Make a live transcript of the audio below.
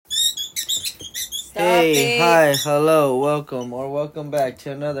Hey, hi, hello, welcome back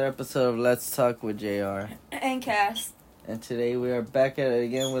to another episode of Let's Talk with JR. And Cass. And today we are back at it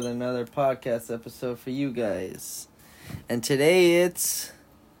again with another podcast episode for you guys. And today it's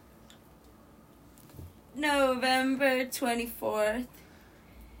November 24th.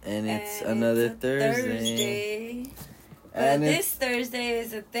 And it's another Thursday. And this Thursday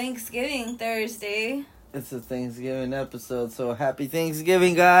is a Thanksgiving Thursday. It's a Thanksgiving episode, so happy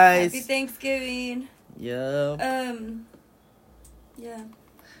Thanksgiving, guys. Happy Thanksgiving. Yep. Yeah.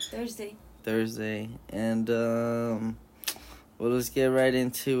 Thursday. And well, let's get right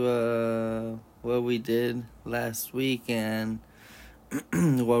into what we did last week. And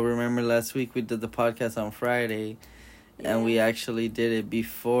well, remember last week we did the podcast on Friday. Yeah. And we actually did it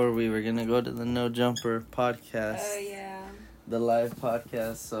before we were gonna go to the No Jumper podcast. Oh yeah. The live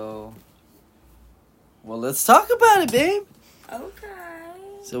podcast. So, well, let's talk about it, babe. Okay.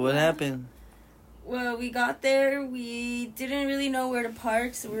 So what happened? Well, we got there. We didn't really know where to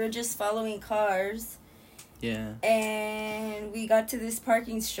park, so we were just following cars. Yeah. And we got to this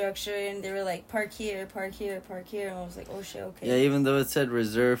parking structure, and they were like, park here. And I was like, oh, shit, okay. Yeah, even though it said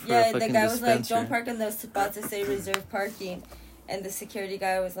reserved for a fucking dispenser. Yeah, the guy was like, don't park in those spots that say reserve parking. And the security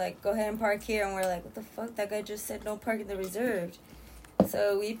guy was like, go ahead and park here. And we're like, what the fuck? That guy just said no park in the reserved.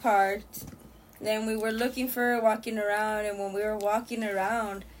 So we parked. Then we were looking for walking around. And when we were walking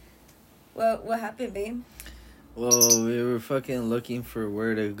around, what happened, babe? Well, we were fucking looking for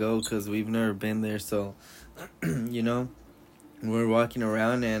where to go because we've never been there. So, you know, we were walking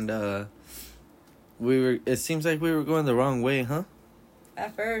around and it seems like we were going the wrong way, huh?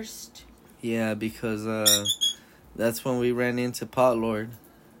 At first. Yeah, because that's when we ran into Potlord.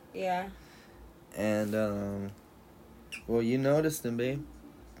 Yeah. And, well, you noticed him, babe.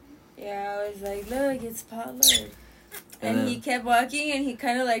 Yeah, I was like, look, it's Potlord. And he kept walking, and he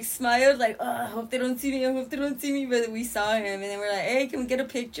kind of, like, smiled, like, oh, I hope they don't see me, but we saw him, and then we're like, hey, can we get a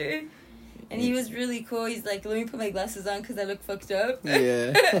picture? And he was really cool. He's like, let me put my glasses on, because I look fucked up.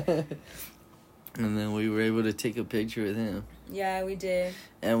 Yeah. And then we were able to take a picture with him. Yeah, we did.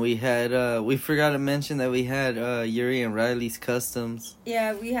 And we had, we forgot to mention that we had Yuri and Riley's Customs.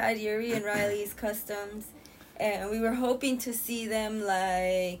 Yeah, we had Yuri and Riley's Customs, and we were hoping to see them,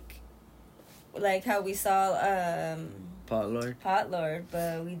 like how we saw, Potlord,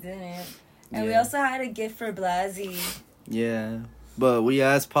 but we didn't. And we also had a gift for Blasey. Yeah. But we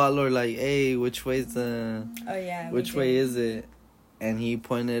asked Potlord, like, hey, which way's the... Oh, yeah. Which way is it? And he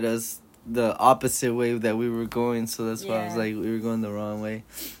pointed us the opposite way that we were going, so that's why I was like, we were going the wrong way.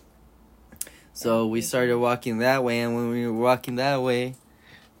 So we started walking that way, and when we were walking that way,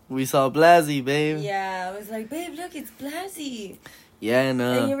 we saw Blasey, babe. Yeah, I was like, babe, look, it's Blasey. Yeah,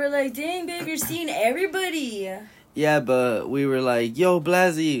 and you were like, dang, babe, you're seeing everybody. Yeah, but we were like, yo,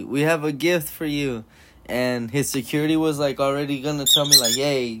 Blasey, we have a gift for you. And his security was, like, already gonna tell me, like,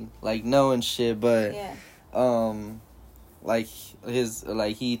 hey, like, no and shit. But, like,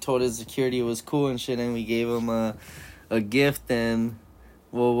 he told his security it was cool and shit. And we gave him a gift. And,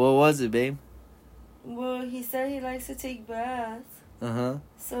 well, what was it, babe? Well, he said he likes to take baths. Uh-huh.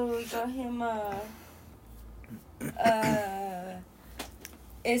 So we got him,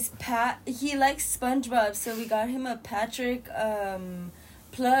 he likes SpongeBob, so we got him a Patrick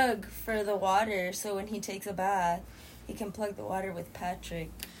plug for the water, so when he takes a bath, he can plug the water with Patrick.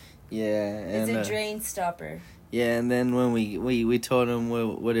 Yeah, and it's a drain stopper. Yeah, and then when we told him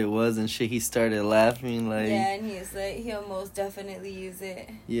what it was and shit, he started laughing like. Yeah, and he was like, he'll most definitely use it.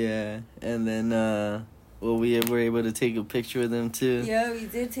 Yeah, and then well, we were able to take a picture with him too. Yeah, we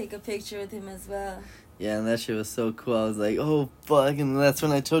did take a picture with him as well. Yeah, and that shit was so cool. I was like, oh, fuck. And that's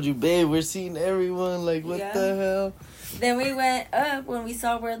when I told you, babe, we're seeing everyone. Like, what the hell? Then we went up when we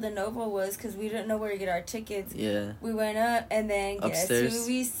saw where the Nova was because we didn't know where to get our tickets. Yeah. We went up, and then upstairs. Guess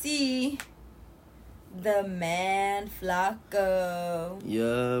who we see? The man, Flacco.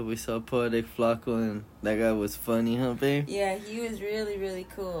 Yeah, we saw Poetic Flacco, and that guy was funny, huh, babe? Yeah, he was really, really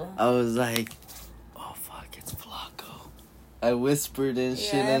cool. I was like, oh, fuck, it's Flacco. I whispered and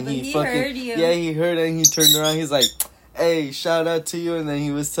shit, and he fucking heard you. Yeah, he heard it, and he turned around. He's like, "Hey, shout out to you!" And then he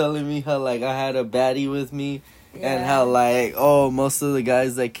was telling me how like I had a baddie with me, and how like most of the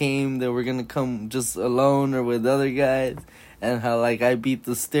guys that came, they were gonna come just alone or with other guys, and how like I beat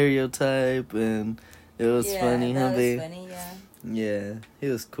the stereotype, and it was funny, huh, babe? Funny, yeah. Yeah, he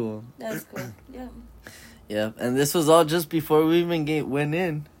was cool. That was cool. Yeah. Yeah, and this was all just before we even went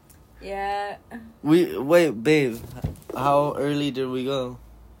in. Yeah. Wait, babe. How early did we go?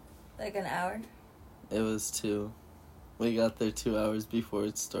 Like an hour. It was 2. We got there 2 hours before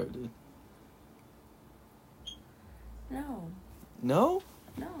it started. No. No?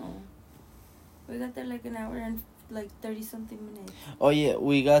 No. We got there like an hour and like 30 something minutes. Oh yeah,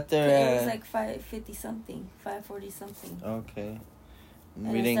 we got there. It was like 5:50 something, 5:40 something. Okay.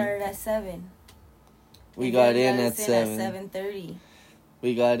 And it started at 7. We got in at 7. At 7:30.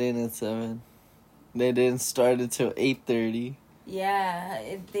 We got in at 7. They didn't start until 8:30. Yeah,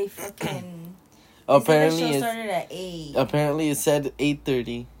 they fucking. Apparently, the show started at 8. Apparently, it said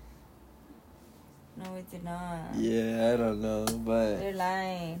 8:30. No, it did not. Yeah, I don't know, but they're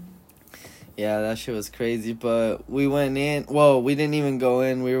lying. Yeah, that shit was crazy. But we went in. Well, we didn't even go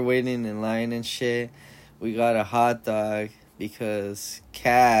in. We were waiting in line and shit. We got a hot dog because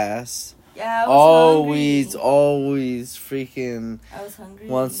Cass. Yeah, I was always freaking I was hungry.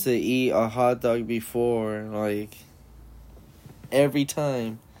 Wants to eat a hot dog before, like, every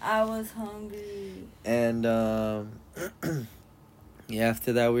time. I was hungry. And, yeah,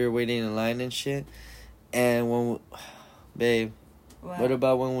 after that, we were waiting in line and shit. And babe, what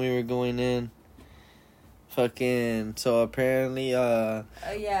about when we were going in? Fucking, so apparently, yeah,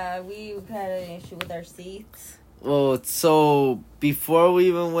 we had an issue with our seats. Well, so before we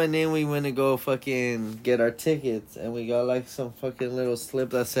even went in, we went to go fucking get our tickets, and we got like some fucking little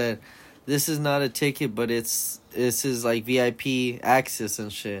slip that said, "This is not a ticket, but this is like VIP access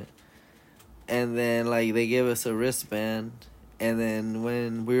and shit." And then like they gave us a wristband, and then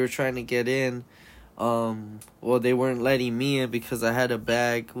when we were trying to get in, well, they weren't letting me in because I had a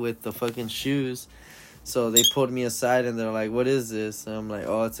bag with the fucking shoes. So they pulled me aside and they're like, "What is this?" And I'm like,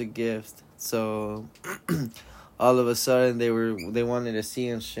 "Oh, it's a gift." So all of a sudden they wanted to see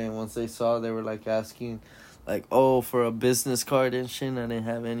and shit. Once they saw, they were like asking, like, "Oh, for a business card and shit." I didn't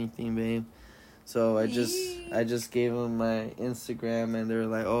have anything, babe. So I just gave them my Instagram, and they were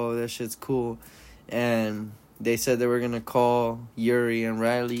like, "Oh, that shit's cool." And they said they were gonna call Yuri and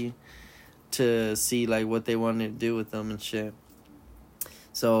Riley to see like what they wanted to do with them and shit.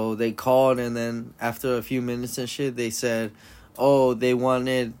 So they called, and then after a few minutes and shit, they said, oh, they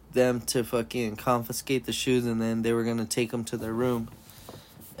wanted them to fucking confiscate the shoes, and then they were gonna take them to their room.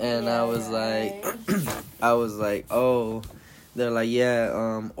 And I was like, oh, they're like,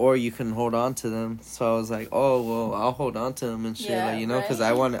 yeah, or you can hold on to them. So I was like, oh, well, I'll hold on to them and shit, like, you know, because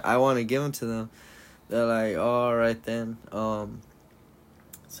I want to give them to them. They're like, oh, all right then.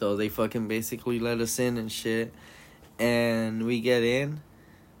 So they fucking basically let us in and shit, and we get in.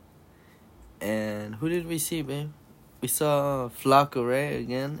 And who did we see, babe? We saw Flaco, right,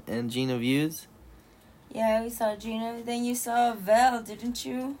 again, and Gina Views. Yeah, we saw Gina. Then you saw Vel, didn't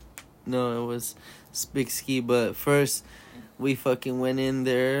you? No, it was Big Ski. But first, we fucking went in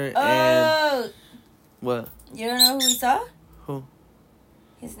there and... What? You don't know who we saw? Who?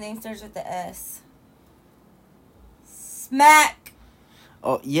 His name starts with the S. Smack!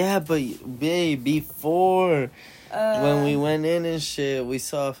 Oh, yeah, but, babe, before... when we went in and shit, we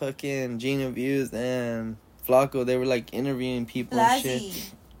saw fucking Gina Views and Flaco. They were like interviewing people and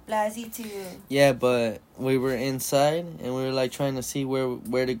shit. Blasey too. Yeah, but we were inside and we were like trying to see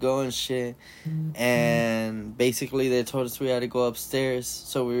where to go and shit. And basically they told us we had to go upstairs.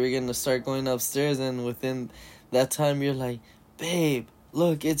 So we were gonna start going upstairs, and within that time you're like, babe,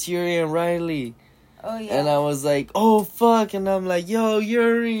 look, it's Yuri and Riley. Oh yeah. And I was like, oh fuck, and I'm like, yo,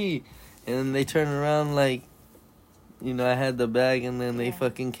 Yuri. And then they turned around like, you know, I had the bag, and then they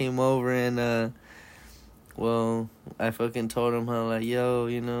fucking came over, and, well, I fucking told them how, like, yo,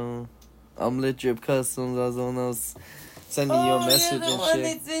 you know, I'm Lit Drip Customs. I was the one that was sending you a message and shit. Oh,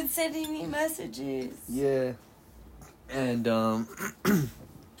 they've been sending me messages. Yeah. And,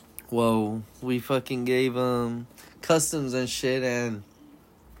 well, we fucking gave, Customs and shit, and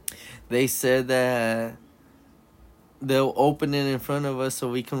they said that they'll open it in front of us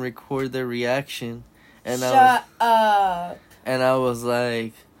so we can record their reaction. And Shut up. And I was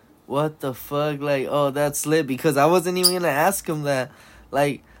like, what the fuck? Like, oh, that's lit. Because I wasn't even going to ask him that.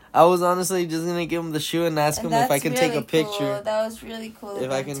 Like, I was honestly just going to give him the shoe and ask him if I can take a picture. Cool. That was really cool if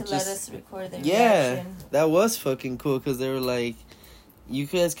I can let us record their reaction. Yeah, that was fucking cool, because they were like, you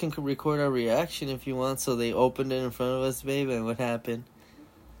guys can record our reaction if you want. So they opened it in front of us, babe, and what happened?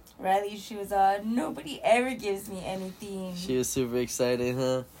 Riley, she was nobody ever gives me anything. She was super excited,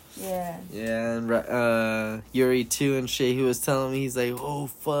 huh? Yeah. Yeah, and Yuri too and shit, he was telling me, he's like, oh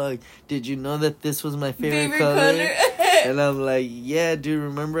fuck, did you know that this was my favorite color? And I'm like, yeah, dude,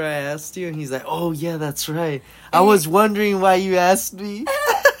 remember I asked you? And he's like, oh yeah, that's right. I was wondering why you asked me.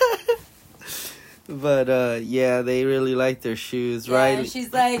 But yeah, they really like their shoes, right? Yeah,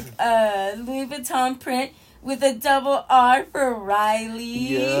 she's like, Louis Vuitton print with a double R for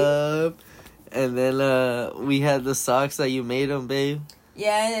Riley. Yup. And then we had the socks that you made them, babe.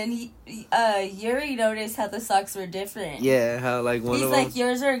 Yeah, and Yuri noticed how the socks were different. Yeah, how like one he's of like, them.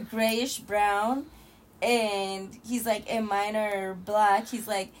 yours are grayish brown, and he's like, and mine are black. He's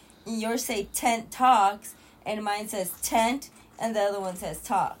like, yours say tent talks, and mine says tent, and the other one says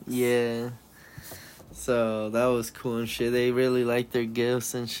talks. Yeah. So that was cool and shit. They really liked their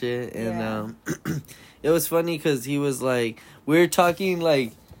gifts and shit. And it was funny because he was like, we were talking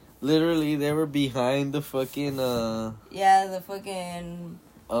like, literally they were behind the fucking yeah, the fucking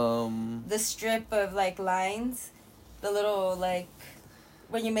the strip of like lines, the little like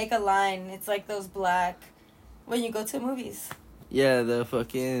when you make a line, it's like those black when you go to movies. Yeah, the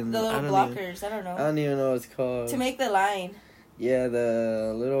fucking the little blockers. I don't know. I don't even know what it's called. To make the line. Yeah,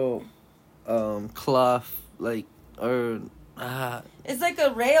 the little cloth like or it's like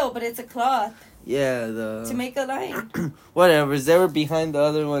a rail, but it's a cloth. Yeah, to make a line. Whatever. They were behind the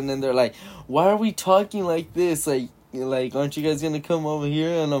other one, and they're like, "Why are we talking like this? Like, aren't you guys gonna come over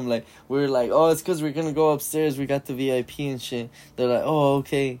here?" And I'm like, "We're like, oh, it's because we're gonna go upstairs. We got the VIP and shit." They're like, "Oh,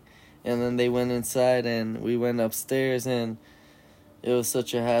 okay." And then they went inside, and we went upstairs, and it was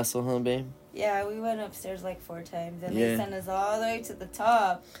such a hassle, huh, babe? Yeah, we went upstairs like 4 times, and they sent us all the way to the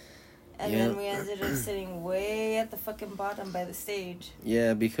top. And then we ended up sitting way at the fucking bottom by the stage.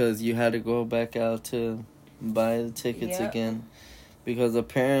 Yeah, because you had to go back out to buy the tickets again. Because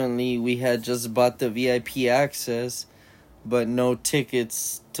apparently we had just bought the VIP access, but no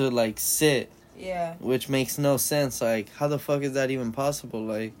tickets to, like, sit. Yeah. Which makes no sense. Like, how the fuck is that even possible?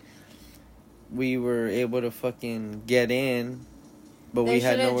 Like, we were able to fucking get in, but we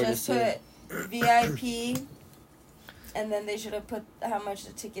had nowhere to sit. They should have just put VIP... And then they should have put how much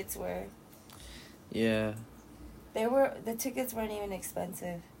the tickets were. Yeah. The tickets weren't even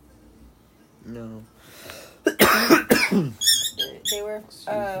expensive. No. They were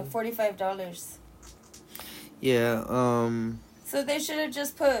 $45. Yeah, So they should have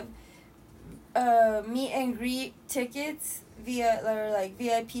just put meet and greet tickets or like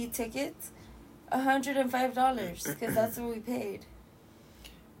VIP tickets, $105, because that's what we paid.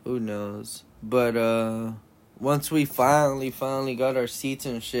 Who knows? But once we finally got our seats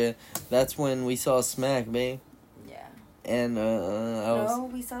and shit, that's when we saw Smack, babe. Yeah. And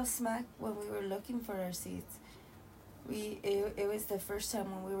we saw Smack when we were looking for our seats. It was the first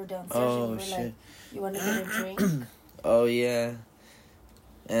time when we were downstairs. Oh, and we were shit. like, you want to get a drink? Oh, yeah.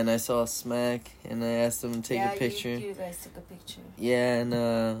 And I saw Smack, and I asked him to take a picture. Yeah, you guys took a picture. Yeah, and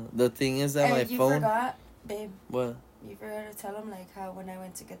the thing is that my phone... you forgot, babe. What? You forgot to tell him, like, how when I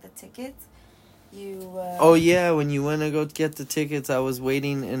went to get the tickets, Oh, yeah, when you went to go get the tickets, I was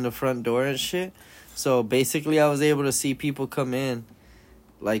waiting in the front door and shit. So, basically, I was able to see people come in.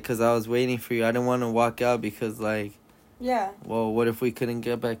 Like, because I was waiting for you. I didn't want to walk out because, like... Yeah. Well, what if we couldn't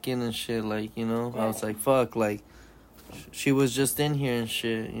get back in and shit? Like, you know? Right. I was like, fuck, like... She was just in here and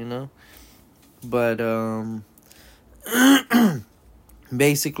shit, you know? But,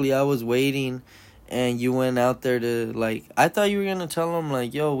 basically, I was waiting... And you went out there to, like... I thought you were going to tell them,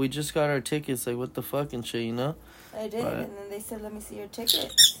 like... Yo, we just got our tickets. Like, what the fuck and shit, you know? I did. But, and then they said, let me see your ticket.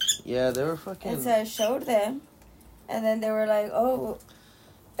 Yeah, they were fucking... And so I showed them. And then they were like, oh...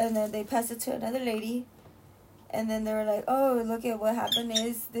 And then they passed it to another lady. And then they were like, oh, look at what happened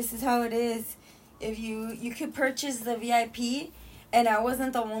is... This is how it is. If you could purchase the VIP. And I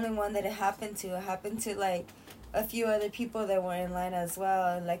wasn't the only one that it happened to. It happened to, like... A few other people that were in line as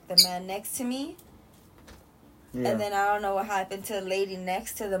well. And, like, the man next to me... Yeah. And then I don't know what happened to the lady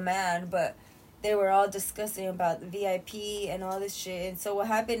next to the man, but they were all discussing about the VIP and all this shit. And so what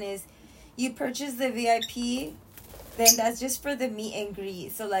happened is you purchase the VIP, then that's just for the meet and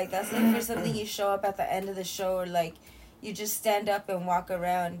greet. So, like, that's like for something you show up at the end of the show or, like, you just stand up and walk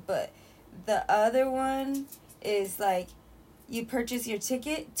around. But the other one is, like, you purchase your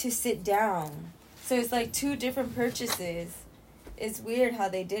ticket to sit down. So it's, like, 2 different purchases. It's weird how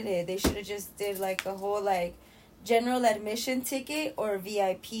they did it. They should have just did, like, a whole, like, general admission ticket or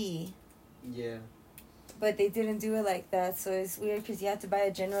VIP. Yeah. But they didn't do it like that, so it's weird because you have to buy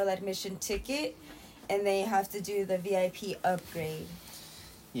a general admission ticket and then you have to do the VIP upgrade.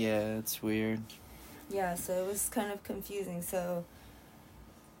 Yeah, it's weird. Yeah, so it was kind of confusing. So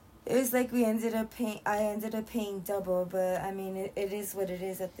it was like I ended up paying double, but I mean it is what it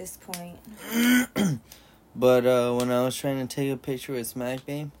is at this point. But when I was trying to take a picture with Smack,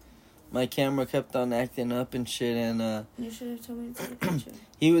 babe, my camera kept on acting up and shit, and you should have told me to take a picture.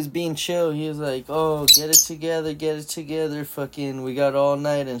 He was being chill. He was like, "Oh, get it together, fucking, we got all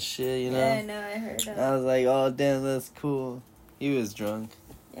night and shit, you know." Yeah, I know, I heard that. I was like, "Oh, damn, that's cool." He was drunk.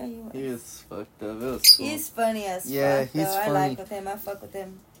 Yeah, he was. He was fucked up. It was cool. He's funny as fuck. Yeah, he's though. funny. I like with him. I fuck with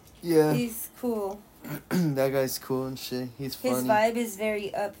him. Yeah. He's cool. That guy's cool and shit. He's funny. His vibe is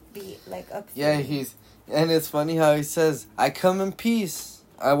very upbeat, like upbeat. Yeah, and it's funny how he says, "I come in peace.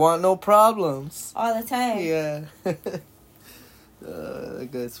 I want no problems." All the time. Yeah. That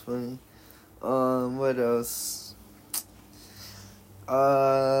guy's funny. What else?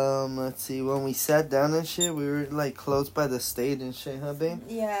 Let's see. When we sat down and shit, we were like close by the stage and shit, huh, babe?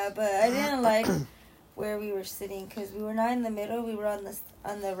 Yeah, but I didn't like where we were sitting because we were not in the middle. We were on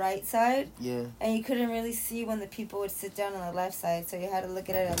the right side. Yeah. And you couldn't really see when the people would sit down on the left side, so you had to look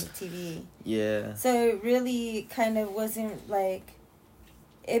at it on the TV. Yeah. So it really kind of wasn't like,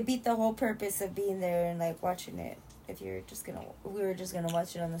 it beat the whole purpose of being there and like watching it. If we were just gonna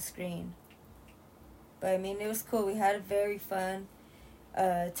watch it on the screen. But I mean, it was cool. We had a very fun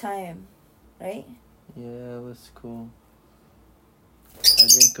time, right? Yeah, it was cool. I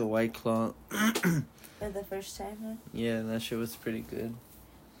drank a White Claw. For the first time, huh? Yeah, that shit was pretty good.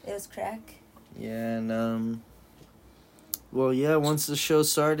 It was crack. Yeah, and well, yeah, once the show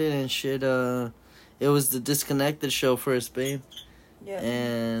started and shit, it was the Disconnected show first, babe. Yeah.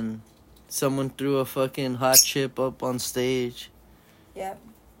 And someone threw a fucking hot chip up on stage. Yep.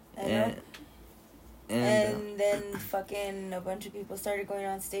 I know. And then fucking a bunch of people started going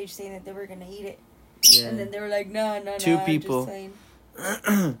on stage saying that they were gonna eat it. yeah. And then they were like, no, Two I'm people. just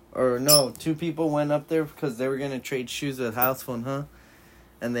saying. Or no, 2 people went up there because they were gonna trade shoes with House Phone, huh?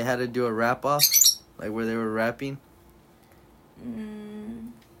 And they had to do a rap off, like where they were rapping.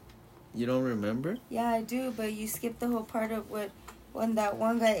 You don't remember? Yeah, I do, but you skipped the whole part of when that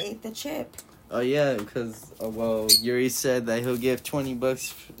one guy ate the chip. Oh yeah, because Yuri said that he'll give $20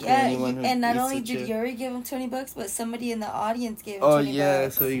 to Yeah, anyone who and not eats only the did chip. Yuri give him $20, but somebody in the audience gave him Oh $20. yeah,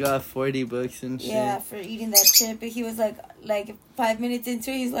 so he got $40 and shit. Yeah, for eating that chip. But he was like 5 minutes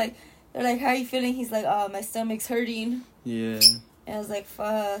into it, he's like, they're like, how are you feeling? He's like, oh, my stomach's hurting. Yeah. And I was like,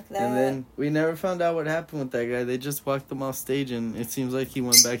 fuck that. And then we never found out what happened with that guy. They just walked him off stage, and it seems like he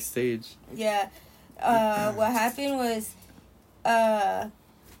went backstage. Yeah. What happened was,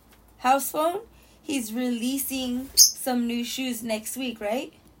 House Phone, he's releasing some new shoes next week,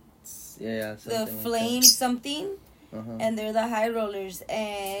 right? Yeah. The Flame something. Uh-huh. And they're the high rollers.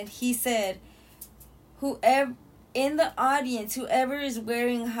 And he said, whoever in the audience, whoever is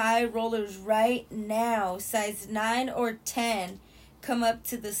wearing high rollers right now, size 9 or 10, come up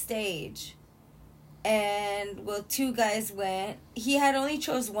to the stage. And 2 guys went. He had only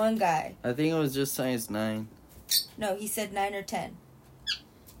chose 1 guy. I think it was just size 9. No, he said 9 or 10.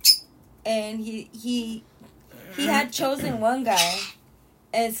 And he had chosen 1 guy,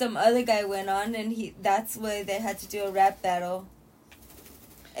 and some other guy went on, and that's why they had to do a rap battle.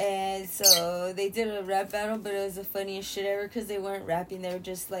 And so they did a rap battle, but it was the funniest shit ever because they weren't rapping. They were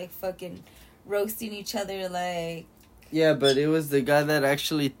just like fucking roasting each other like... Yeah, but it was the guy that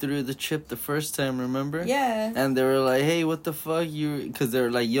actually threw the chip the first time, remember? Yeah. And they were like, hey, what the fuck? Because they were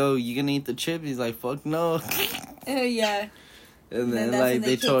like, yo, you gonna eat the chip? He's like, fuck no. Yeah. And then that's like when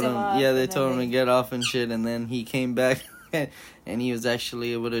they told him, off, they told him to get off and shit. And then he came back and he was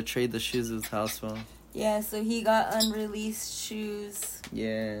actually able to trade the shoes with House Phone. Yeah, so he got unreleased shoes.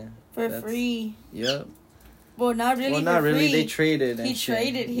 Yeah. For free. Yep. Well, not really. Well, not for really. Free. They traded. He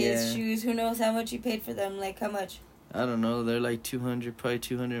traded his shoes. Who knows how much he paid for them? Like how much? I don't know. They're like 200, probably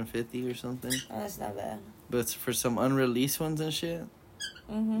 250 or something. Oh, that's not bad. But for some unreleased ones and shit.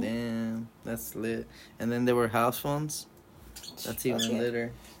 Mm-hmm. Damn, that's lit. And then there were House Phones. That's even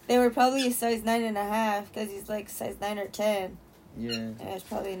litter. They were probably a size 9.5 because he's like size 9 or 10. Yeah. It's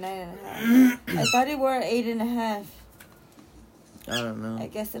probably 9.5. I thought he wore 8.5. I don't know. I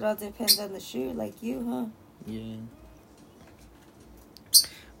guess it all depends on the shoe, like you, huh? Yeah.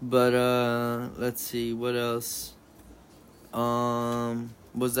 But let's see what else.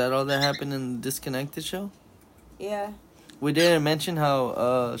 Was that all that happened in the Disconnected show? Yeah. We didn't mention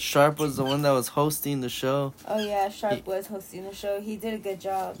how Sharp was the one that was hosting the show. Oh yeah, Sharp was hosting the show. He did a good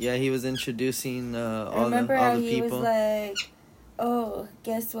job. Yeah, he was introducing all the people. Remember how he was like, "Oh,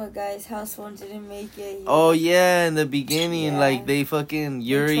 guess what, guys? House Phone didn't make it." Oh yeah, in the beginning, like they fucking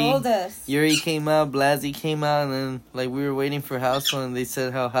Yuri. They told us. Yuri came out, Blasey came out, and then like we were waiting for House Phone. And they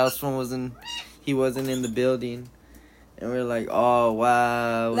said how House Phone wasn't in the building, and we are like, "Oh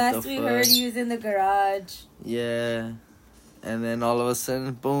wow!" Last we heard, he was in the garage. Yeah. And then all of a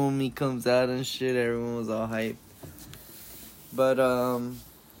sudden, boom, he comes out and shit. Everyone was all hyped. But,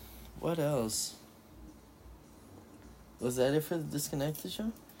 what else? Was that it for the Disconnected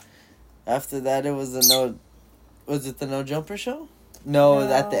show? After that, it was was it the No Jumper show? No, it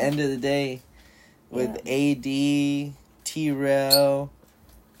was at the end of the day. With AD, T-Rail,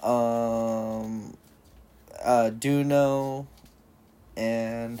 Duno,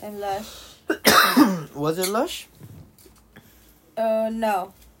 and Lush. Was it Lush?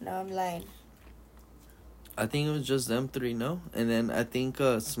 No, I'm lying. I think it was just them three, no? And then I think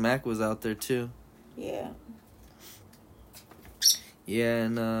Smack was out there too. Yeah. Yeah,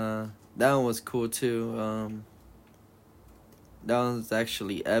 and that one was cool too. That one was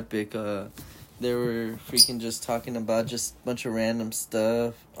actually epic. They were freaking just talking about just a bunch of random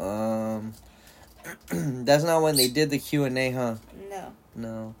stuff. That's not when they did the Q&A, huh?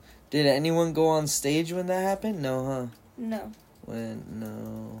 No. Did anyone go on stage when that happened? No, huh? No.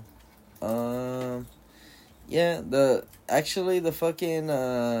 No. Yeah, the fucking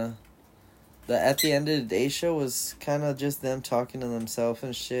the At the End of the Day show was kind of just them talking to themselves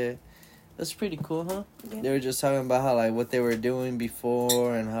and shit. That's pretty cool, huh? Yeah. They were just talking about how, like, what they were doing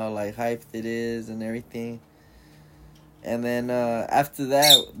before and how, like, hyped it is and everything. And then after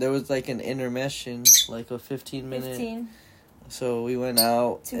that, there was, like, an intermission, like a 15-minute. 15. So we went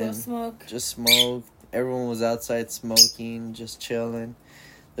out to go smoke. Just smoked. Everyone was outside smoking, just chilling.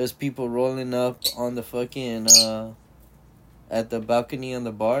 There's people rolling up on the fucking, at the balcony on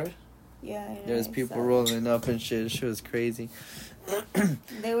the bar. Yeah, I know. There's people rolling up and shit. Shit was crazy.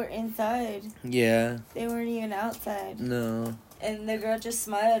 They were inside. Yeah. They weren't even outside. No. And the girl just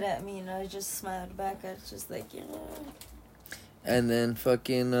smiled at me, and I just smiled back. I was just like, you know. And then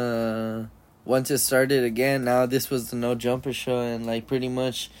fucking, once it started again, now this was the No Jumper show, and, like, pretty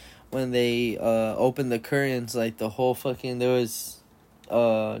much when they opened the curtains, like, the whole fucking, there was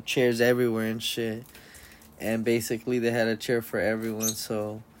chairs everywhere and shit. And basically they had a chair for everyone,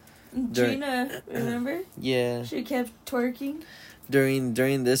 so... Gina, remember? Yeah. She kept twerking.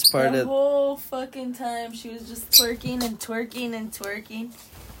 During this part the whole fucking time, she was just twerking and twerking and twerking.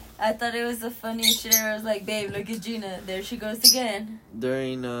 I thought it was the funniest shit ever. I was like, babe, look at Gina. There she goes again.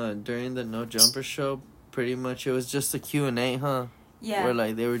 During the No Jumper show, pretty much it was just a Q&A, huh? Yeah. Where,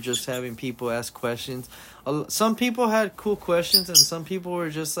 like, they were just having people ask questions. Some people had cool questions, and some people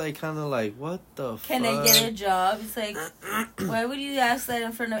were just, like, kind of like, what the fuck? Can I get a job? It's like, why would you ask that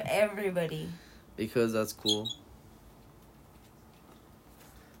in front of everybody? Because that's cool.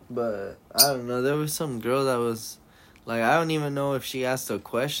 But, I don't know, there was some girl that was, like, I don't even know if she asked a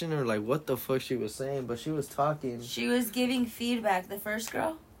question or, like, what the fuck she was saying, but she was talking. She was giving feedback, the first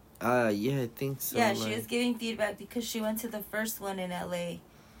girl? Yeah, I think so. Yeah, she was giving feedback because she went to the first one in LA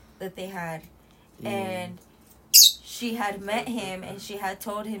that they had. Yeah. And she had met him and she had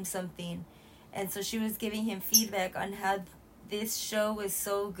told him something. And so she was giving him feedback on how this show was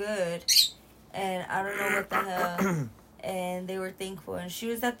so good. And I don't know what the hell. And they were thankful. And she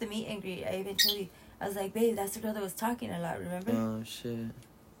was at the meet and greet. I even told you. I was like, babe, that's the girl that was talking a lot, remember? Oh, shit.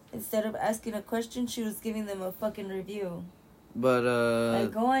 Instead of asking a question, she was giving them a fucking review. But,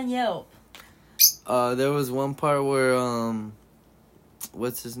 like, go on Yelp. There was one part where,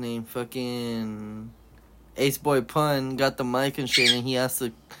 what's his name? Fucking Ace Boy Pun got the mic and shit, and he asked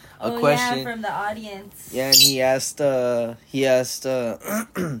a question. Yeah, from the audience. Yeah, and he asked,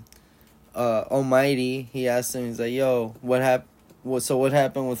 Almighty, he asked him, he's like, yo, what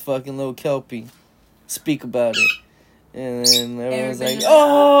happened with fucking Lil Kelpie? Speak about it. And then everyone was like,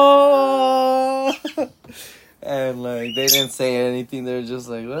 oh! And, like, they didn't say anything. They were just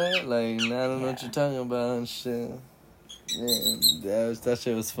like, what? Like, I don't know what you're talking about and shit. Man, that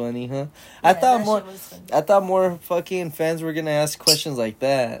shit was funny, huh? I thought more fucking fans were gonna ask questions like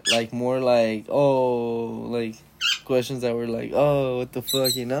that. Like, more like, oh, like, questions that were like, oh, what the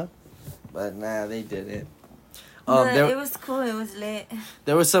fuck, you know? But, nah, they didn't. It was cool. It was lit.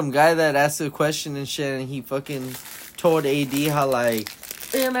 There was some guy that asked a question and shit, and he fucking told AD how, like...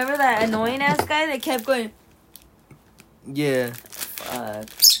 Remember that annoying-ass guy that kept going... Yeah. Fuck.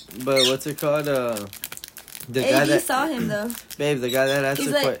 But what's it called? The guy AD that saw him though. Babe, the guy that asked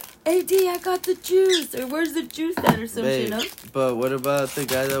the question. AD, I got the juice. Or where's the juice at or some shit, no? But what about the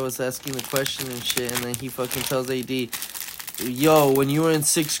guy that was asking the question and shit, and then he fucking tells AD, yo, when you were in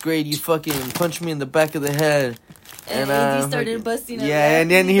 6th grade, you fucking punched me in the back of the head. And AD started busting up. Yeah,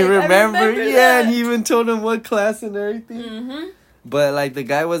 and then he remembered. Yeah, and he even told him what class and everything. Mm-hmm. But, like, the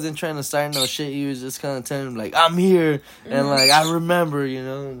guy wasn't trying to start no shit. He was just kind of telling him, like, I'm here. And, like, I remember, you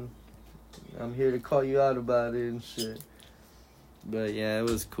know. And I'm here to call you out about it and shit. But, yeah, it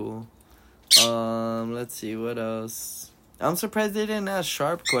was cool. Let's see, what else? I'm surprised they didn't ask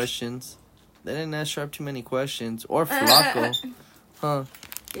Sharp questions. They didn't ask Sharp too many questions. Or Flacco. Huh.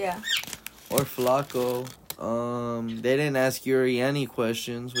 Yeah. Or Flacco. They didn't ask Yuri any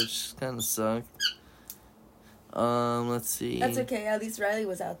questions, which kind of sucked. Let's see. That's okay. At least Riley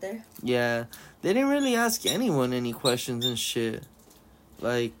was out there. Yeah. They didn't really ask anyone any questions and shit.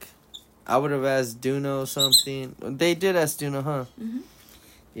 Like, I would have asked Duno something. They did ask Duno, huh? Mm-hmm.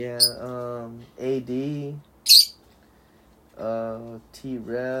 Yeah, AD,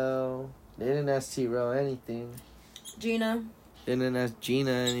 T-Rail. They didn't ask T-Rail anything. Gina. They didn't ask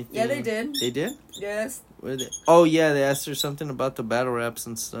Gina anything. Yeah, they did. They did? Yes. What did they? Oh, yeah, they asked her something about the battle raps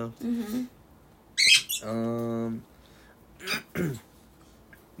and stuff. Mm-hmm.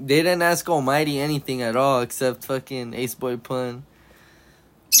 They didn't ask Almighty anything at all except fucking Ace Boy Pun.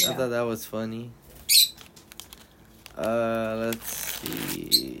 Yeah. I thought that was funny. Let's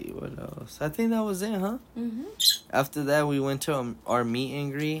see. What else? I think that was it, huh? Mm-hmm. After that, we went to our meet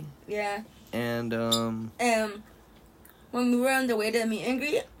and greet. Yeah. And, when we were on the way to the meet and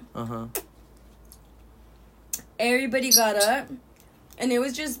greet, uh-huh. everybody got up, and it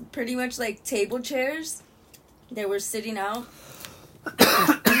was just pretty much like table chairs. They were sitting out in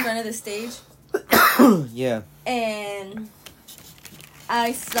front of the stage. Yeah. And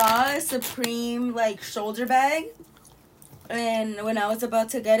I saw a Supreme, like, shoulder bag. And when I was about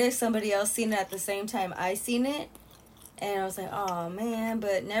to get it, somebody else seen it at the same time I seen it. And I was like, oh, man.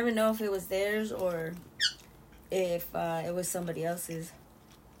 But never know if it was theirs or if it was somebody else's.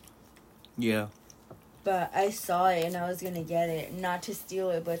 Yeah. But I saw it and I was going to get it. Not to steal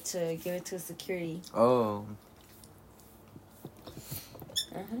it, but to give it to security. Oh.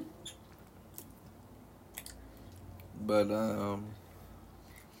 Uh-huh. But, well,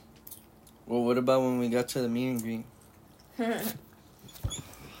 what about when we got to the meet and greet?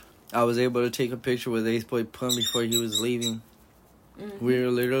 I was able to take a picture with Ace Boy Pun before he was leaving. Mm-hmm. We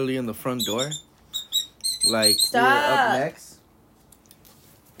were literally in the front door. Like, stop. We were up next.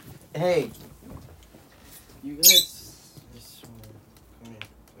 Hey. You guys. Come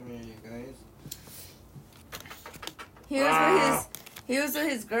here, you guys. He was with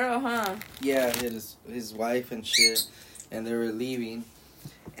his girl, huh? Yeah, his wife and shit. And they were leaving.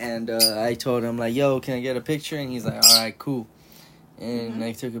 And I told him, like, yo, can I get a picture? And he's like, all right, cool. And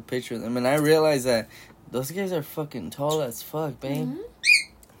I took a picture of them. And I realized that those guys are fucking tall as fuck, babe. Mm-hmm.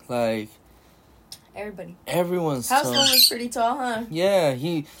 Like, everyone's House tall. one was pretty tall, huh? Yeah,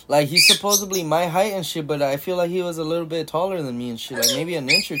 he's supposedly my height and shit, but I feel like he was a little bit taller than me and shit. Like, maybe an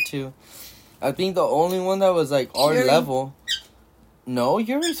inch or two. I think the only one that was, like, our Yuri. level. No,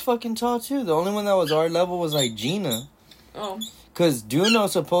 Yuri's fucking tall, too. The only one that was our level was, like, Gina. Oh. Because Duno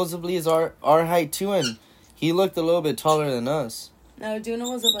supposedly is our height, too, and he looked a little bit taller than us. No, Duno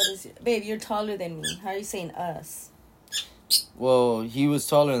was about his... Babe, you're taller than me. How are you saying us? Well, he was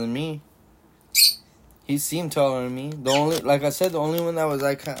taller than me. He seemed taller than me. The only, like I said, the only one that was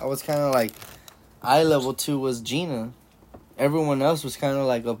I was kind of like eye level to was Gina. Everyone else was kind of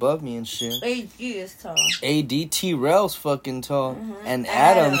like above me and shit. AD is tall. AD T-Rel's fucking tall. Mm-hmm. And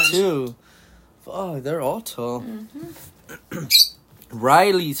Adam too. Fuck, they're all tall. Mm-hmm.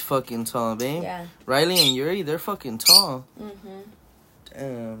 Riley's fucking tall, babe. Yeah. Riley and Yuri, they're fucking tall. Mm-hmm.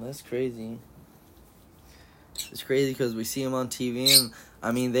 Damn, that's crazy. It's crazy because we see them on TV and,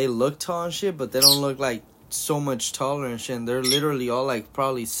 I mean, they look tall and shit, but they don't look like so much taller and shit. And they're literally all like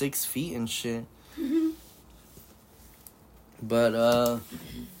probably 6 feet and shit. But,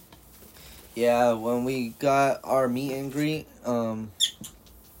 yeah, when we got our meet and greet,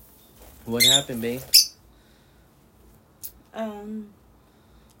 what happened, babe?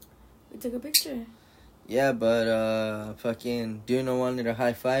 We took a picture. Yeah, but, fucking Duno wanted to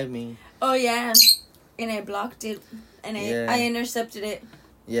high five me. Oh, yeah. And I blocked it. And I intercepted it.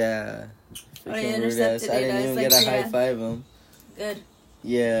 Yeah. I intercepted it. I didn't even get a high five him. Good.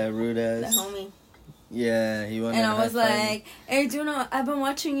 Yeah, rude ass. The homie. Yeah, he wanted. And I was like, "Hey, Duno, I've been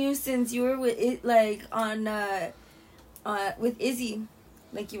watching you since you were with it, like on with Izzy,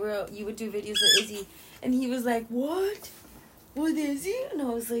 like you would do videos with Izzy." And he was like, "What? With Izzy?" And I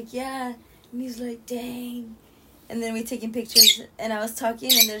was like, "Yeah." And he's like, "Dang." And then we taking pictures, and I was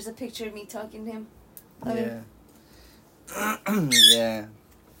talking, and there's a picture of me talking to him. Yeah.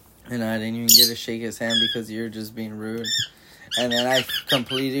 And I didn't even get to shake his hand because you're just being rude. And then I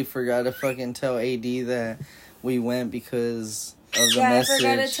completely forgot to fucking tell AD that we went because of the message.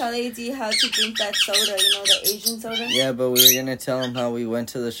 Yeah, I forgot to tell AD how to drink that soda, the Asian soda. Yeah, but we were going to tell him how we went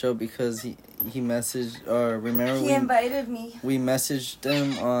to the show because he messaged, or remember he invited me. We messaged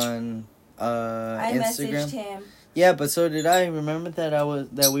him on Instagram. I messaged him. Yeah, but so did I. Remember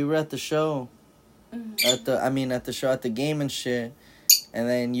that we were at the show. Mm-hmm. At the game and shit. And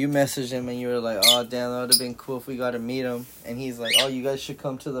then you messaged him and you were like, oh, damn, that would have been cool if we got to meet him. And he's like, oh, you guys should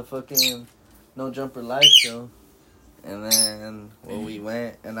come to the fucking No Jumper live show. And then, we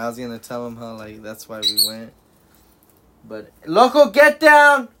went. And I was going to tell him how, like, that's why we went. But, Loco, get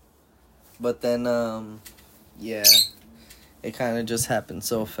down! But then, yeah. It kind of just happened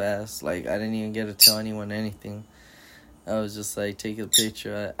so fast. Like, I didn't even get to tell anyone anything. I was just like, take a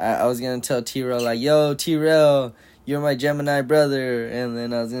picture. I was gonna tell T-Rail, like, yo, T-Rail, you're my Gemini brother. And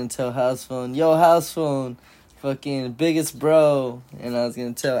then I was gonna tell House Phone, yo, House Phone, fucking biggest bro. And I was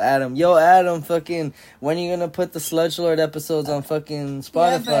gonna tell Adam, yo, Adam, fucking, when are you gonna put the Sludge Lord episodes on fucking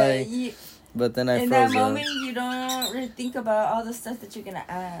Spotify? Yeah, but then I in froze that up. moment, you don't really think about all the stuff that you're gonna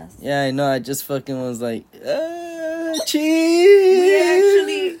ask. Yeah, I know. I just fucking was like,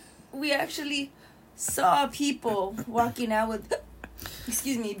 cheese. We actually saw people walking out with,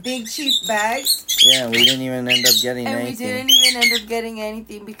 big cheap bags. Yeah, we didn't even end up getting and anything. And we didn't even end up getting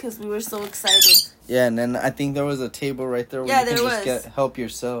anything because we were so excited. Yeah, and then I think there was a table right there where you can just help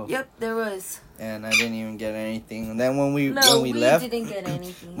yourself. Yep, there was. And I didn't even get anything. And then when we left, didn't get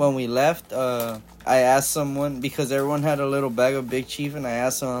anything. When we left, I asked someone, because everyone had a little bag of Big Chief, and I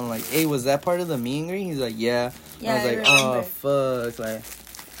asked someone, like, hey, was that part of the meet and greet? He's like, yeah. Yeah, I was like, oh, fuck. Like,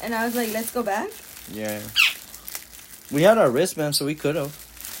 and I was like, let's go back? Yeah. We had our wristband, so we could have.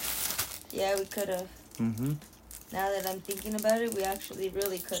 Yeah, we could have. Mm-hmm. Now that I'm thinking about it, we actually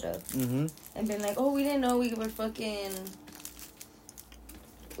really could have. Mm-hmm. And been like, oh, we didn't know we were fucking...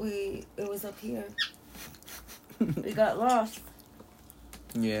 It was up here. We got lost.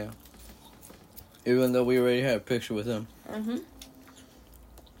 Yeah. Even though we already had a picture with him. Mm-hmm.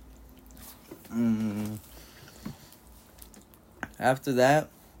 Mm. After that,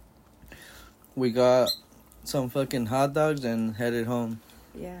 we got some fucking hot dogs and headed home.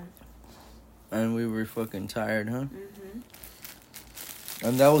 Yeah. And we were fucking tired, huh? Mm-hmm.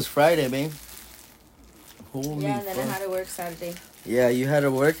 And that was Friday, babe. Holy yeah, and then fuck. I had to work Saturday. Yeah, you had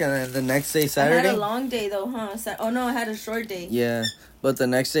to work, and then the next day, Saturday. I had a long day, though, huh? I had a short day. Yeah, but the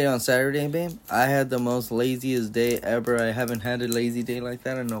next day on Saturday, babe, I had the most laziest day ever. I haven't had a lazy day like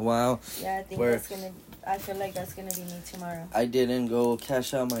that in a while. Yeah, I feel like that's gonna be me tomorrow. I didn't go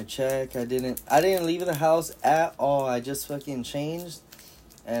cash out my check. I didn't leave the house at all. I just fucking changed.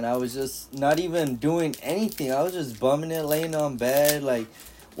 And I was just not even doing anything. I was just bumming it, laying on bed, like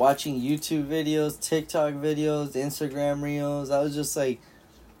watching YouTube videos, TikTok videos, Instagram reels. I was just like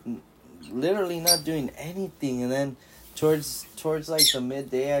literally not doing anything. And then towards like the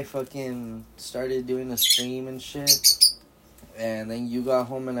midday, I fucking started doing a stream and shit. And then you got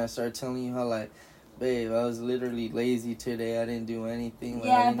home and I started telling you how, like, babe, I was literally lazy today. I didn't do anything. Like,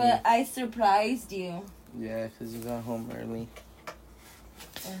 yeah, but I surprised you. Yeah, because you got home early.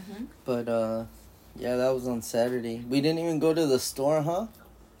 Mm-hmm. But, yeah, that was on Saturday. We didn't even go to the store, huh?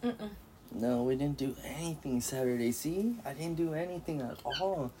 Mm-mm. No, we didn't do anything Saturday. See? I didn't do anything at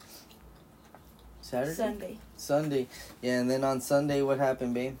all. Saturday? Sunday. Yeah, and then on Sunday, what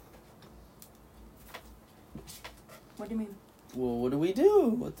happened, babe? What do you mean? Well, what do we do?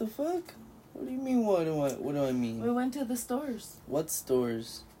 What the fuck? What do you mean, what do I mean? We went to the stores. What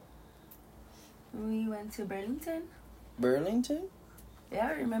stores? We went to Burlington. Burlington?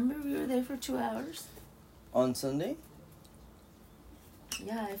 Yeah, remember we were there for 2 hours? On Sunday?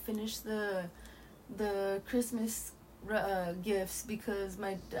 Yeah, I finished the Christmas gifts because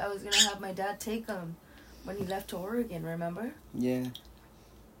I was gonna have my dad take them when he left to Oregon. Remember? Yeah.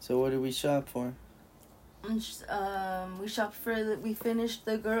 So what did we shop for? We shopped we finished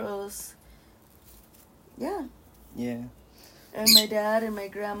the girls. Yeah. Yeah. And my dad and my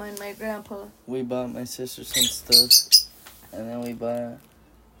grandma and my grandpa. We bought my sister some stuff. And then we bought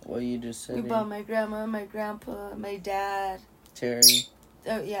what you just said. We bought my grandma, my grandpa, my dad. Terry.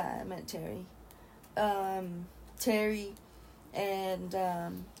 Oh, yeah, I meant Terry. Terry and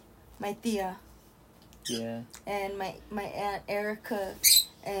my Thea. Yeah. And my Aunt Erica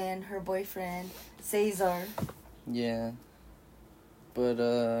and her boyfriend, Cesar. Yeah. But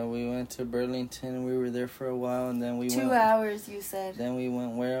we went to Burlington and we were there for a while and then we 2 hours, you said. Then we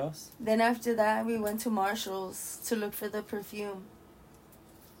went where else? Then after that we went to Marshall's to look for the perfume.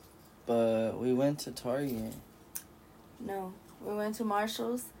 But we went to Target. No. We went to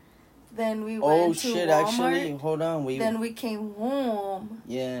Marshall's. Then we went to Walmart. Actually, hold on. Then we came home.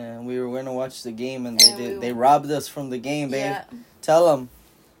 Yeah, we were going to watch the game and they robbed us from the game, babe. Yeah. Tell them.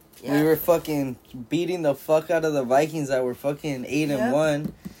 Yeah. We were fucking beating the fuck out of the Vikings that were fucking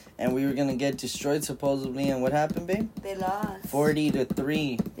 8-1, and we were gonna get destroyed supposedly. And what happened, babe? They lost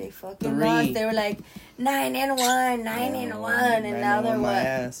 40-3. They fucking lost. They were like 9-1, 9-1, and now they're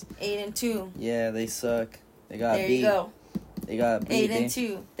what? 8-2. Yeah, they suck. They got beat. There you go. They got beat.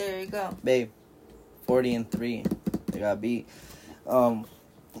 8-2. There you go, babe. 40-3. They got beat.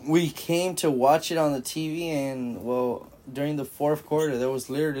 We came to watch it on the TV, and during the fourth quarter, there was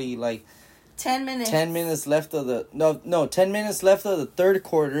literally like 10 minutes. 10 minutes left of the 10 minutes left of the third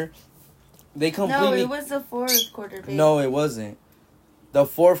quarter. They completely. No, it was the fourth quarter, baby. No, it wasn't. The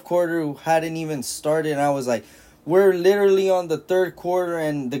fourth quarter hadn't even started, and I was like, we're literally on the third quarter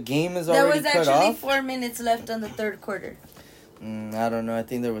and the game is already cut off. There was actually 4 minutes left on the third quarter. I don't know. I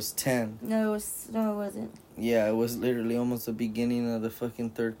think there was 10. No, it wasn't. Yeah, it was literally almost the beginning of the fucking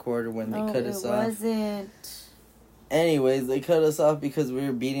third quarter when they cut us off. It wasn't. Anyways, they cut us off because we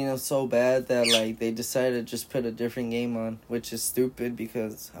were beating them so bad that, like, they decided to just put a different game on, which is stupid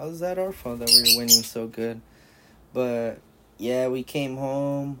because how is that our fault that we were winning so good? But, yeah, we came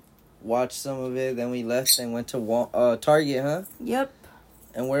home, watched some of it, then we left and went to Target, huh? Yep.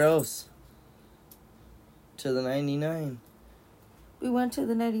 And where else? To the 99. We went to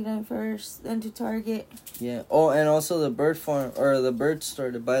the 99 first, then to Target. Yeah. Oh, and also the bird farm, or the bird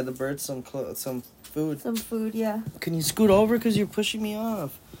store to buy the birds some food. Some food, yeah. Can you scoot over because you're pushing me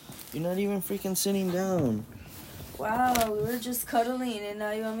off? You're not even freaking sitting down. Wow, we were just cuddling and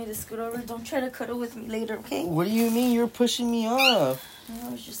now you want me to scoot over? Don't try to cuddle with me later, okay? What do you mean? You're pushing me off. I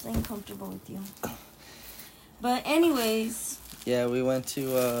was just uncomfortable with you. But anyways. Yeah, we went to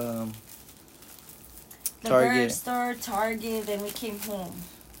the Target. Bird store, Target, then we came home.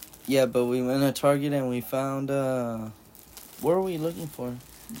 Yeah, but we went to Target and we found, what were we looking for?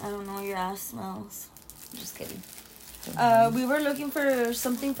 I don't know, your ass smells. I'm just kidding. We were looking for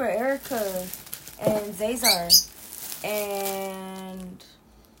something for Erica and Zazar. And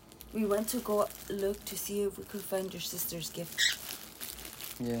we went to go look to see if we could find your sister's gift.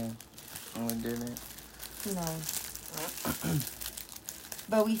 Yeah, and we didn't. No.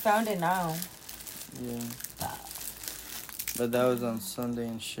 But we found it now. Yeah. But that was on Sunday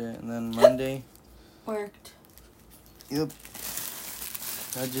and shit. And then Monday. Worked. Yep.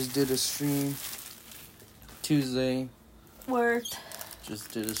 I just did a stream. Tuesday. Worked.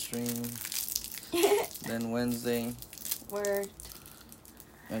 Just did a stream. Then Wednesday. Worked.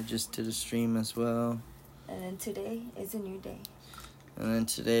 I just did a stream as well. And then today is a new day. And then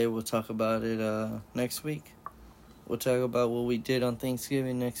today we'll talk about it next week. We'll talk about what we did on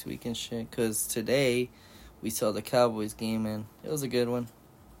Thanksgiving next week and shit. Because today we saw the Cowboys game and it was a good one.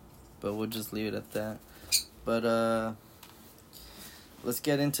 But we'll just leave it at that. But let's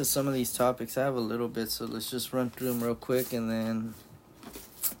get into some of these topics. I have a little bit, so let's just run through them real quick and then...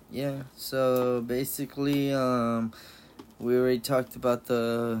 Yeah, so basically, we already talked about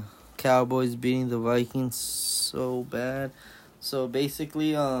the Cowboys beating the Vikings so bad. So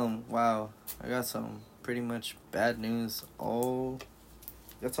basically, wow, I got some pretty much bad news. Oh,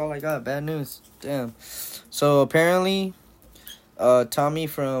 that's all I got, bad news. Damn. So apparently, Tommy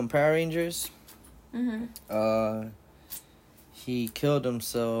from Power Rangers, he killed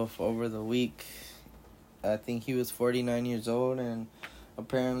himself over the week. I think he was 49 years old, and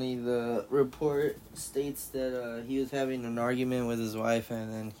apparently the report states that he was having an argument with his wife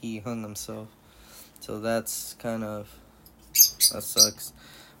and then he hung himself. So that's kind of, that sucks.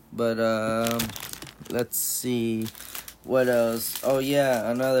 But let's see what else. Oh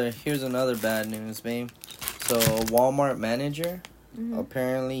yeah, here's another bad news, babe. So a Walmart manager,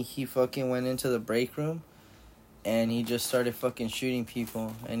 apparently he fucking went into the break room and he just started fucking shooting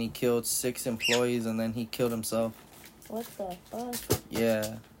people and he killed 6 employees and then he killed himself. What the fuck?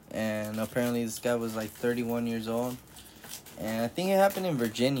 Yeah, and apparently this guy was like 31 years old. And I think it happened in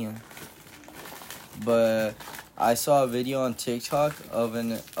Virginia. But I saw a video on TikTok of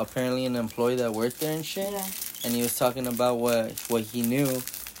apparently an employee that worked there and shit. Yeah. And he was talking about what he knew.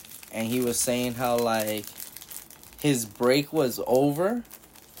 And he was saying how, like, his break was over.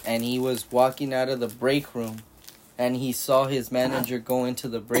 And he was walking out of the break room. And he saw his manager go into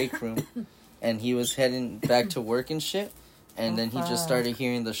the break room. And he was heading back to work and shit. And then he just started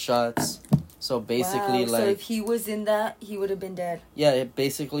hearing the shots. So basically, wow, like... So if he was in that, he would have been dead. Yeah,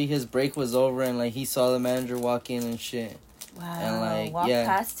 basically his break was over and, like, he saw the manager walk in and shit. Wow. And, like, walked yeah.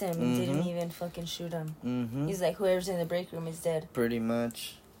 past him and didn't even fucking shoot him. Mm-hmm. He's like, whoever's in the break room is dead. Pretty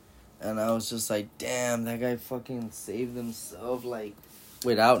much. And I was just like, damn, that guy fucking saved himself, like,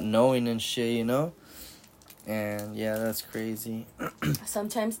 without knowing and shit, you know? And yeah, that's crazy.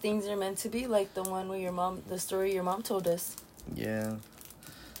 Sometimes things are meant to be, like the one where the story your mom told us. Yeah.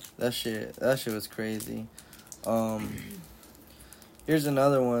 That shit was crazy. Here's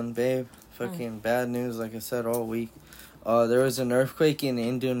another one, babe. Fucking bad news, like I said, all week. There was an earthquake in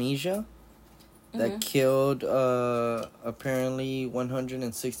Indonesia that killed, apparently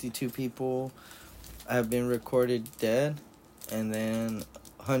 162 people have been recorded dead, and then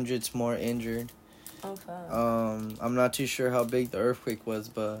hundreds more injured. Okay. I'm not too sure how big the earthquake was,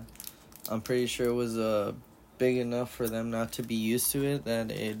 but I'm pretty sure it was big enough for them not to be used to it, that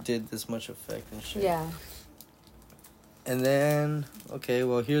it did this much effect and shit. Yeah. And then, okay,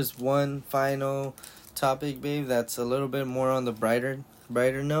 well, here's one final topic, babe, that's a little bit more on the brighter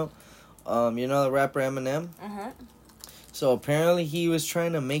note. You know the rapper Eminem? So apparently he was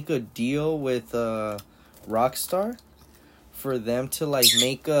trying to make a deal with Rockstar for them to like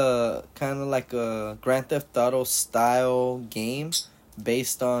make a kind of like a Grand Theft Auto style game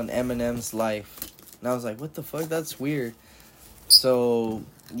based on Eminem's life. And I was like, what the fuck? That's weird. So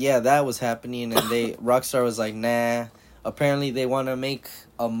yeah, that was happening, and Rockstar was like, nah. Apparently they want to make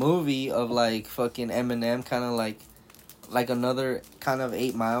a movie of like fucking Eminem, kind of like another kind of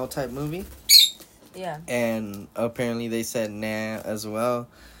 8 Mile type movie. Yeah. And apparently they said nah as well.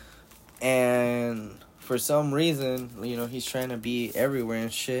 And for some reason, you know, he's trying to be everywhere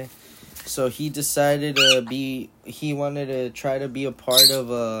and shit. So he decided he wanted to try to be a part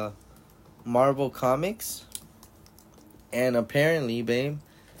of Marvel Comics. And apparently, babe,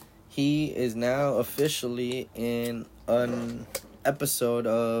 he is now officially in an episode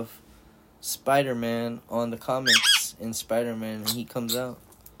of Spider-Man on the comics in Spider-Man, and he comes out.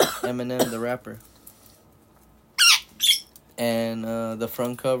 Eminem, the rapper. And the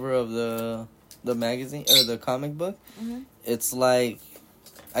front cover of the magazine, or the comic book, it's like,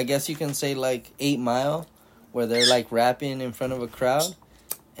 I guess you can say like 8 Mile, where they're like rapping in front of a crowd,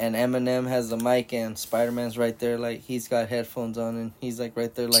 and Eminem has the mic, and Spider-Man's right there, like he's got headphones on, and he's like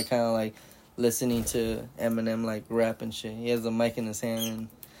right there, like kind of like listening to Eminem like rap and shit. He has the mic in his hand,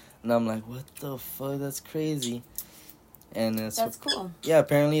 and I'm like, what the fuck? That's crazy. And that's cool. Yeah,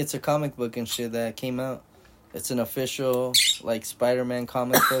 apparently it's a comic book and shit that came out. It's an official like Spider-Man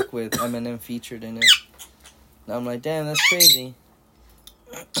comic book with Eminem featured in it. And I'm like, damn, that's crazy.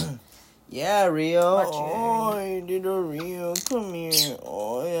 Yeah, Rio. Oh, I did a Rio. Come here.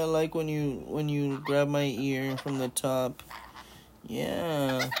 Oh, yeah, I like when you grab my ear from the top.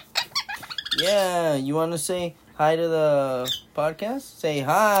 Yeah. Yeah, you want to say hi to the podcast? Say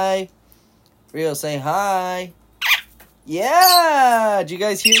hi. Rio, say hi. Yeah! Did you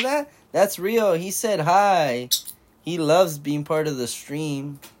guys hear that? That's Rio. He said hi. He loves being part of the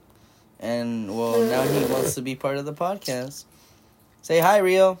stream. And, well, now he wants to be part of the podcast. Say hi,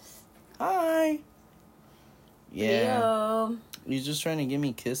 Rio. Hi. Yeah. Rio. He's just trying to give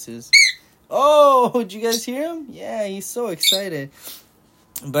me kisses. Oh, did you guys hear him? Yeah, he's so excited.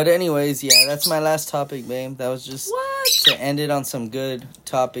 But anyways, yeah, that's my last topic, babe. That was just to end it on some good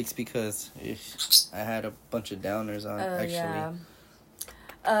topics because I had a bunch of downers on, actually. Yeah.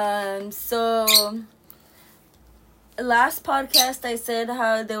 So last podcast I said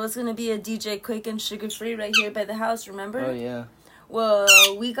how there was going to be a DJ Quick and Sugar Free right here by the house, remember? Oh, yeah. Well,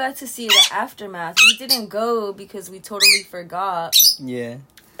 we got to see the aftermath. We didn't go because we totally forgot. Yeah.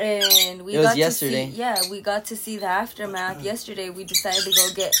 And it was yesterday. We got to see the aftermath yesterday. We decided to go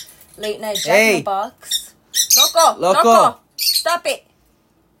get late night Jack in the Box. Loco! Stop it!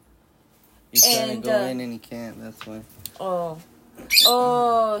 He's trying to go in and he can't, that's why.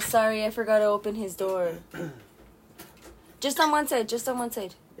 Oh, sorry, I forgot to open his door. Just on one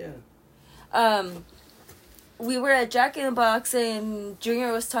side. Yeah. We were at Jack in the Box and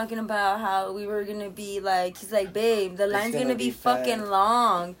Junior was talking about how we were gonna be like, he's like, babe, the line's gonna be fucking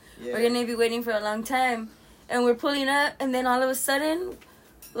long. Yeah. We're gonna be waiting for a long time. And we're pulling up, and then all of a sudden,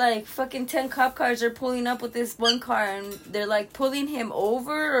 like, fucking 10 cop cars are pulling up with this one car, and they're like pulling him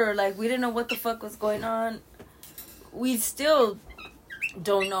over, or like, we didn't know what the fuck was going on. We still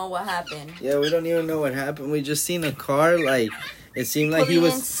don't know what happened. Yeah, we don't even know what happened. We just seen a car, like, it seemed like he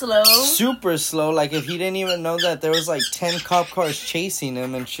was slow. Super slow. Like, if he didn't even know that there was like 10 cop cars chasing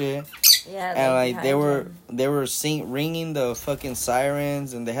him and shit. Yeah, and like they were ringing the fucking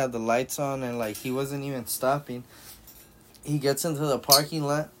sirens, and they had the lights on, and like he wasn't even stopping. He gets into the parking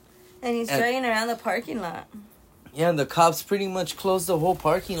lot, and he's driving around the parking lot. Yeah, and the cops pretty much closed the whole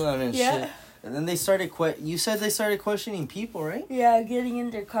parking lot and shit. And then they started you said they started questioning people, right? Yeah, getting in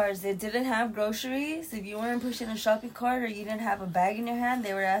their cars. They didn't have groceries. If you weren't pushing a shopping cart or you didn't have a bag in your hand,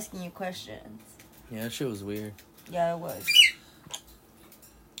 they were asking you questions. Yeah, that shit was weird. Yeah, it was.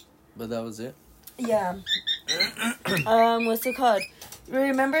 But that was it? Yeah. What's it called?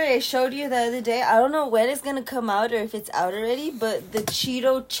 Remember I showed you the other day, I don't know when it's going to come out or if it's out already, but the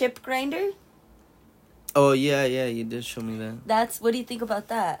Cheeto chip grinder? Oh, yeah, you did show me that. What do you think about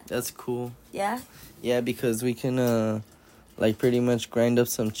that? That's cool. Yeah? Yeah, because we can, like, pretty much grind up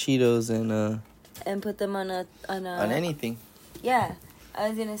some Cheetos and put them on anything. Yeah. I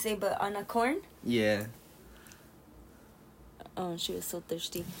was going to say, but on a corn? Yeah. Oh, she was so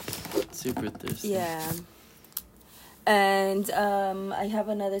thirsty. Super thirsty. Yeah. And I have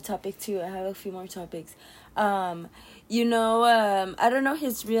another topic, too. I have a few more topics. You know, I don't know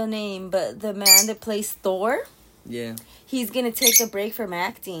his real name, but the man that plays Thor. Yeah. He's going to take a break from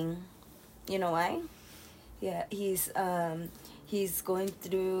acting. You know why? Yeah, he's going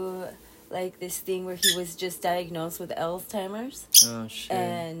through like this thing where he was just diagnosed with Alzheimer's. Oh shit.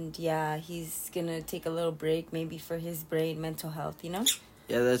 And yeah, he's gonna take a little break, maybe for his brain, mental health, you know?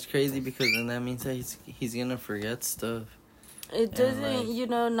 Yeah, that's crazy because then that means that he's gonna forget stuff. It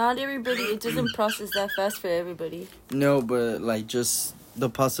doesn't, not everybody, it doesn't process that fast for everybody. No, but like just the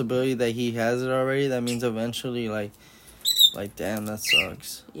possibility that he has it already, that means eventually like damn, that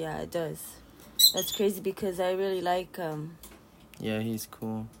sucks. Yeah, it does. That's crazy because I really like, yeah, he's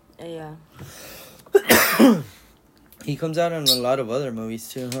cool. Yeah. He comes out in a lot of other movies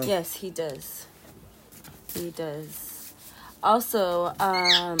too, huh? Yes, he does. He does. Also,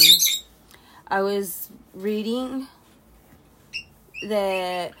 I was reading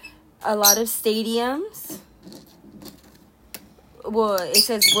that a lot of stadiums, well, it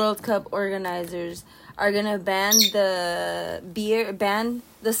says World Cup organizers are gonna ban the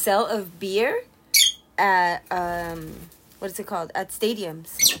sale of beer at what is it called, at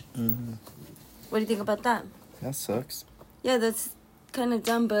stadiums. Mm-hmm. What do you think about that? That sucks. Yeah, that's kind of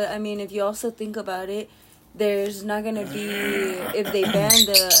dumb, but I mean, if you also think about it, there's not gonna be, if they ban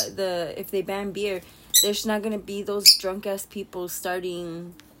if they ban beer, there's not gonna be those drunk ass people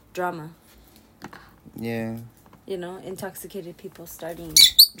starting drama. Yeah. Intoxicated people starting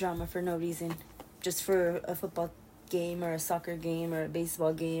drama for no reason, just for a football game or a soccer game or a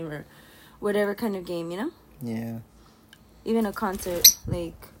baseball game or whatever kind of game, Yeah. Even a concert,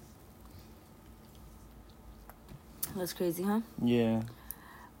 like, that's crazy, huh? Yeah.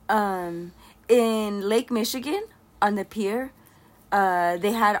 In Lake Michigan, on the pier,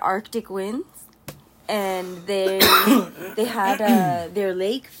 they had Arctic winds, and they had their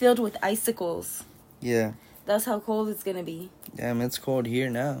lake filled with icicles. Yeah. That's how cold it's gonna be. Damn, it's cold here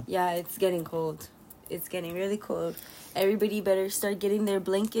now. Yeah, it's getting cold. It's getting really cold. Everybody better start getting their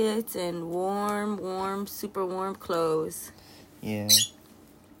blankets and warm, super warm clothes. Yeah.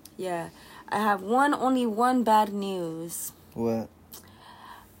 Yeah. I have only one bad news. What?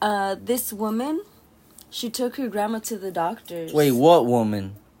 This woman, she took her grandma to the doctors. Wait, what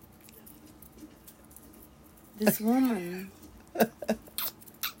woman? This woman.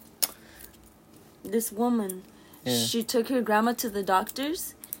 Yeah. She took her grandma to the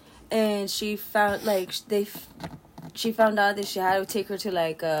doctors, and she found she found out that she had to take her to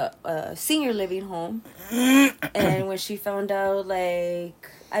like a senior living home. And when she found out, like,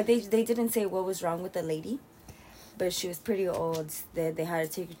 they didn't say what was wrong with the lady, but she was pretty old, that they had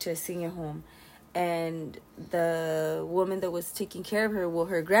to take her to a senior home. And the woman that was taking care of her, well,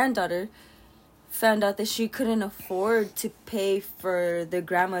 her granddaughter, found out that she couldn't afford to pay for the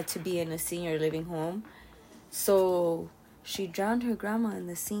grandma to be in a senior living home. So she drowned her grandma in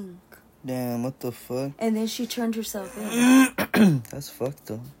the sink. Damn, what the fuck? And then she turned herself in. That's fucked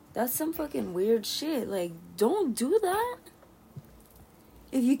though. That's some fucking weird shit. Like, don't do that.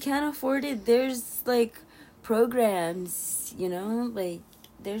 If you can't afford it, there's like programs, like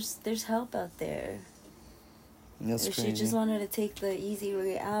there's help out there. That's if crazy. She just wanted to take the easy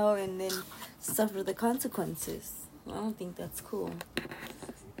way out and then suffer the consequences. I don't think that's cool.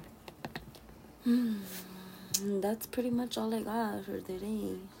 That's pretty much all I got for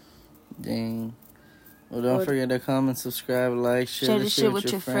today. Dang. Well, don't forget to comment, subscribe, like, share the shit with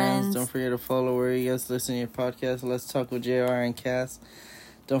your friends. Don't forget to follow where you guys listen to your podcast. Let's Talk with JR and Cass.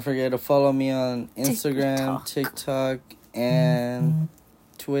 Don't forget to follow me on Instagram, TikTok, and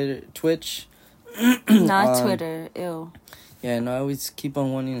Twitch. Not Twitter. Ew. Yeah, no, I always keep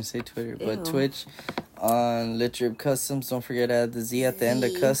on wanting to say Twitter, but Ew. Twitch on Litrip Customs. Don't forget to add the Z at the end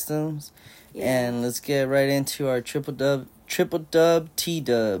of customs. Yeah. And let's get right into our triple dub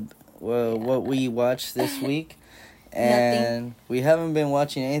T-dub. Well, what we watched this week. And we haven't been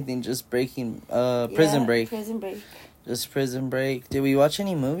watching anything, just Prison Break. Prison Break. Just Prison Break. Did we watch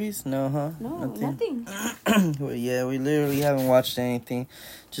any movies? No, huh? No, nothing. Well, yeah, we literally haven't watched anything.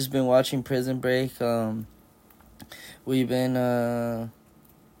 Just been watching Prison Break. We've been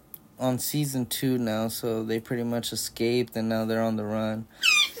on season 2 now, so they pretty much escaped and now they're on the run.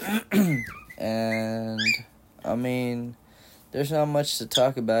 And I mean, there's not much to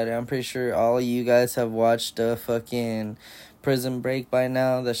talk about it. I'm pretty sure all of you guys have watched fucking Prison Break by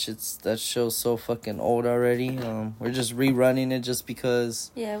now. That show's so fucking old already. We're just rerunning it just because.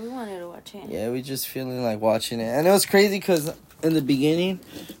 Yeah, we wanted to watch it. Yeah, we just feeling like watching it, and it was crazy because in the beginning,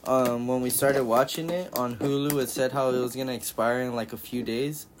 when we started watching it on Hulu, it said how it was gonna expire in like a few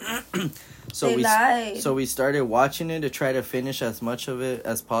days. So we started watching it to try to finish as much of it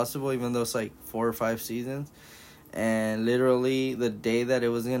as possible, even though it's like 4 or 5 seasons. And literally the day that it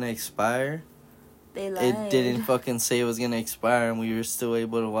was gonna expire, They lied. it didn't fucking say it was gonna expire, and we were still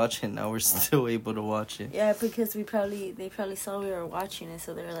able to watch it. Now we're still able to watch it. Yeah, because they probably saw we were watching it,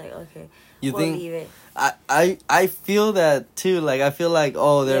 so they're like, okay, You we'll think? leave it. I feel that too. Like, I feel like,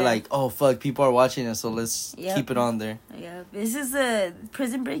 oh, they're Yeah. like, oh fuck, people are watching it, so let's Yep. keep it on there. Yeah,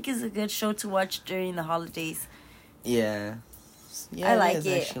 Prison Break is a good show to watch during the holidays. Yeah. I like is,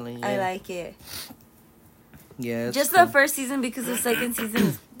 it. Actually, I yeah. like it. Yeah. It's Just cool. the first season, because the second season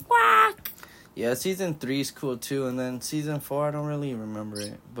is whack. Yeah, season 3 is cool too, and then season 4 I don't really remember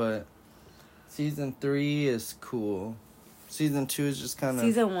it, but season 3 is cool. Season 2 is just kind of.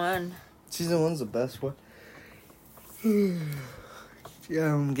 Season 1. Season 1's the best one.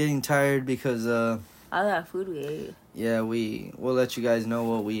 Yeah, I'm getting tired because All that food we ate. yeah, we'll let you guys know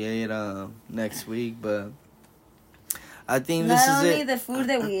what we ate next week, but I think this Not is only it. the food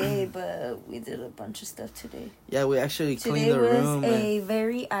that we ate, but we did a bunch of stuff today. Yeah, we actually cleaned Today the was room. a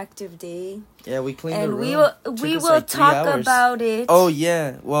very active day, Yeah, we cleaned the and room. we will Took we us will like 3 talk hours. about it. Oh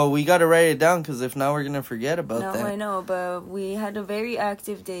yeah, well we gotta write it down because if not we're gonna forget about No, that. I know, but we had a very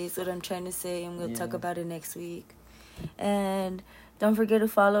active day, is what I'm trying to say, and we'll talk Yeah. about it next week. And don't forget to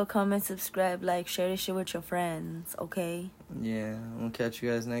follow, comment, subscribe, like, share this shit with your friends, okay? Yeah, we'll catch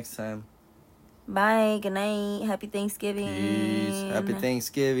you guys next time. Bye, good night, happy Thanksgiving. Peace. Happy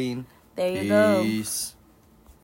Thanksgiving. There you go. Peace.